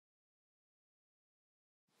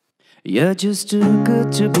You're just too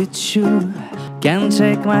good to be true. Can't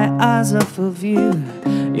take my eyes off of you.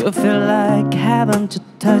 You feel like heaven to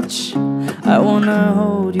touch. I wanna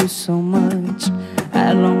hold you so much.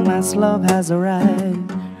 At long last love has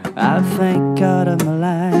arrived. I thank God I'm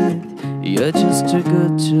alive. You're just too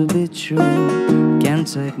good to be true. Can't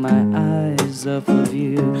take my eyes off of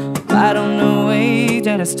you. I don't know way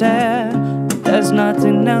that I stare. There's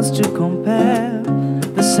nothing else to compare.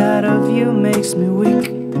 The sight of you makes me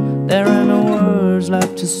weak. There are no words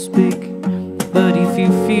left to speak. But if you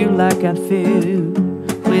feel like I feel,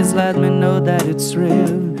 please let me know that it's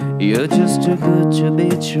real. You're just too good to be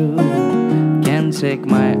true. Can't take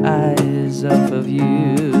my eyes off of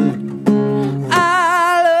you.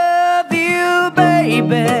 I love you,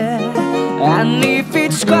 baby. And if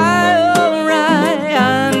it's quite alright,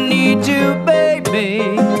 I need you,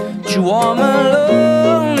 baby, to warm a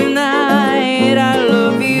lonely night. I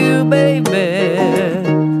love you, baby.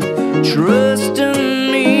 Trust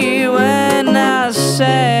in me when I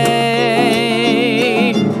say,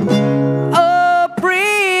 oh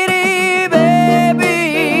pretty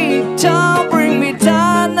baby, don't bring me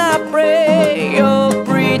down, I pray. Oh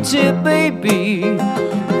pretty baby,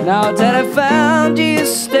 now that I found you,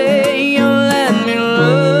 stay. You let me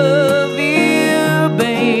love you,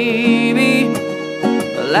 baby.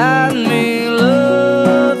 Let me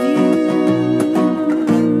love you.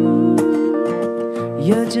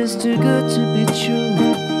 You're just too good to be true.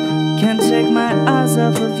 Can't take my eyes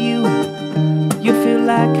off of you. You feel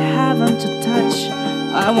like heaven to touch.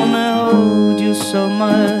 I wanna hold you so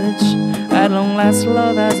much. At long last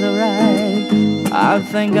love has arrived. I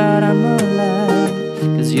thank God I'm alive.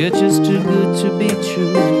 'Cause you're just too good to be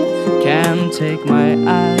true. Can't take my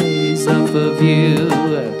eyes off of you.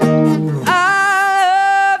 I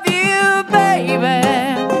love you, baby.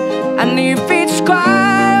 And if it's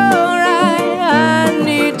quite alright, I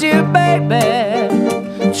need you, baby,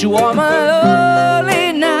 to